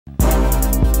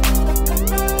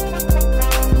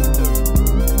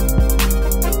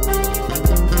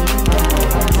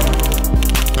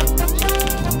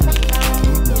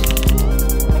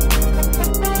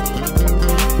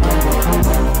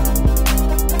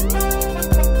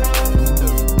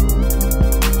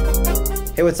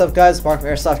Hey, what's up guys, Marq from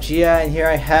Airsoft GI, and here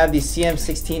I have the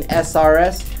CM16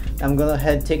 SRS. I'm going to go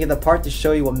ahead and take it apart to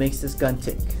show you what makes this gun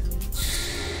tick.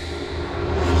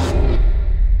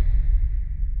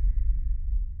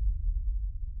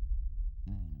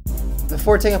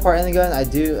 Before taking apart any gun, I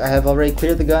have already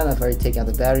cleared the gun. I've already taken out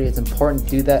the battery. It's important to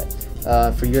do that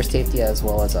for your safety as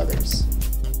well as others.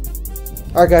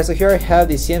 Alright guys, so here I have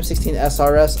the CM16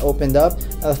 SRS opened up.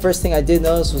 Now the first thing I did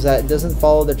notice was that it doesn't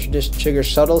follow the traditional trigger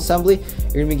shuttle assembly.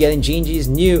 You're going to be getting G&G's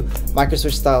new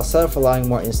microswitch style setup for allowing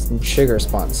more instant trigger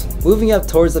response. Moving up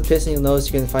towards the piston, you'll notice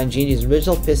you're going to find G&G's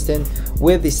original piston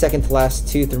with the second to last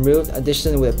tooth removed,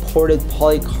 additionally with a ported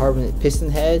polycarbonate piston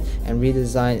head and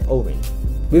redesigned O-ring.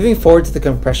 Moving forward to the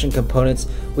compression components,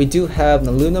 we do have an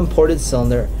aluminum ported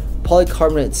cylinder,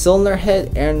 polycarbonate cylinder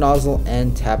head, air nozzle,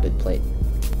 and tappet plate.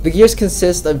 The gears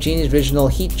consist of G&G's original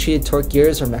heat-treated torque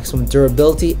gears for maximum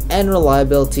durability and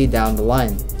reliability down the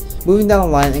line. Moving down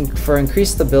the line, and for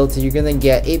increased stability, you're going to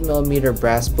get 8mm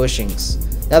brass bushings.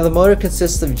 Now the motor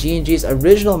consists of G&G's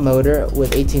original motor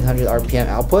with 1800 RPM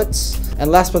outputs. And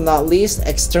last but not least,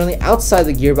 externally outside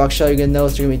the gearbox shell, you're going to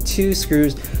notice there are going to be two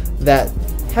screws that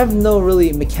have no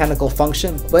really mechanical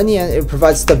function, but in the end it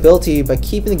provides stability by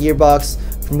keeping the gearbox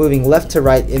from moving left to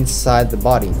right inside the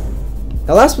body.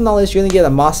 Now last but not least, you're going to get a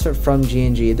MOSFET from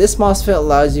G&G. This MOSFET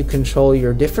allows you to control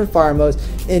your different fire modes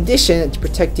in addition to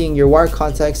protecting your wire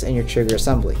contacts and your trigger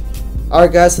assembly.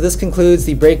 Alright guys, so this concludes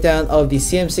the breakdown of the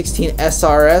CM16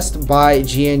 SRS by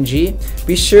G&G.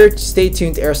 Be sure to stay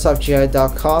tuned to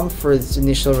airsoftgi.com for its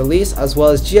initial release, as well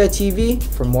as GI TV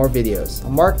for more videos.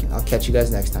 I'm Mark, and I'll catch you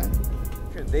guys next time.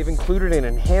 They've included an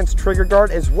enhanced trigger guard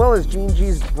as well as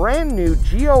G&G's brand new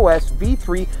GOS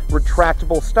V3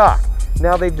 retractable stock.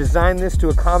 Now they've designed this to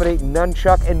accommodate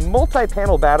nunchuck and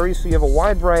multi-panel batteries, so you have a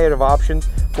wide variety of options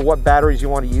for what batteries you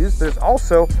want to use. There's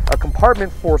also a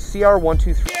compartment for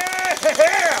CR123.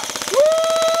 Yeah!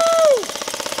 Woo!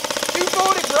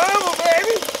 240 grams,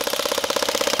 baby!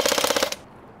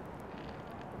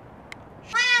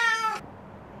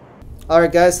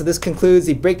 Alright guys, so this concludes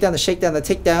the breakdown, the shakedown, the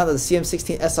takedown of the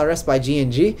CM16 SRS by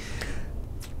G&G.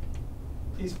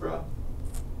 Peace, bro.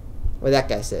 What that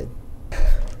guy said.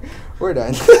 We're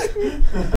done.